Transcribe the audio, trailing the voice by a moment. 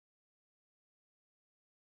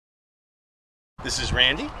This is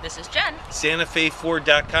Randy. This is Jen.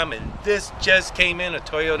 SantaFeFord.com, and this just came in, a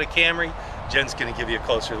Toyota Camry. Jen's going to give you a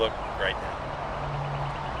closer look right now.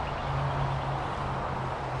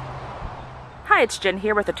 Hi, it's Jen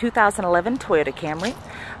here with a 2011 Toyota Camry.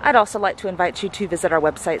 I'd also like to invite you to visit our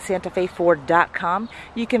website, SantaFeFord.com.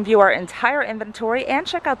 You can view our entire inventory and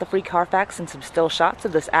check out the free Carfax and some still shots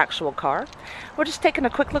of this actual car. We're just taking a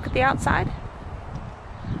quick look at the outside.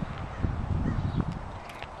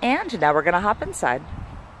 And now we're going to hop inside.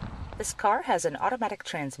 This car has an automatic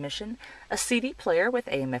transmission, a CD player with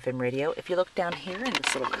AM/FM radio. If you look down here in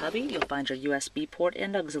this little cubby, you'll find your USB port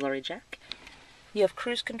and auxiliary jack. You have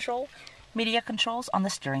cruise control, media controls on the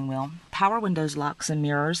steering wheel, power windows, locks and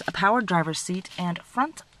mirrors, a powered driver's seat, and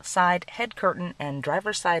front, side, head curtain, and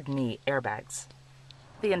driver's side knee airbags.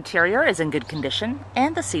 The interior is in good condition,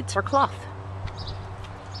 and the seats are cloth.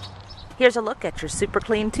 Here's a look at your super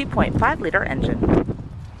clean 2.5-liter engine.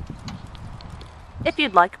 If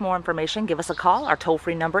you'd like more information, give us a call. Our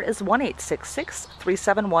toll-free number is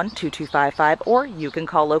 1-866-371-2255, or you can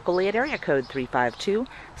call locally at area code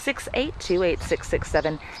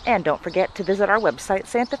 352-682-8667. And don't forget to visit our website,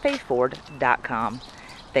 SantaFeFord.com.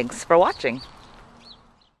 Thanks for watching.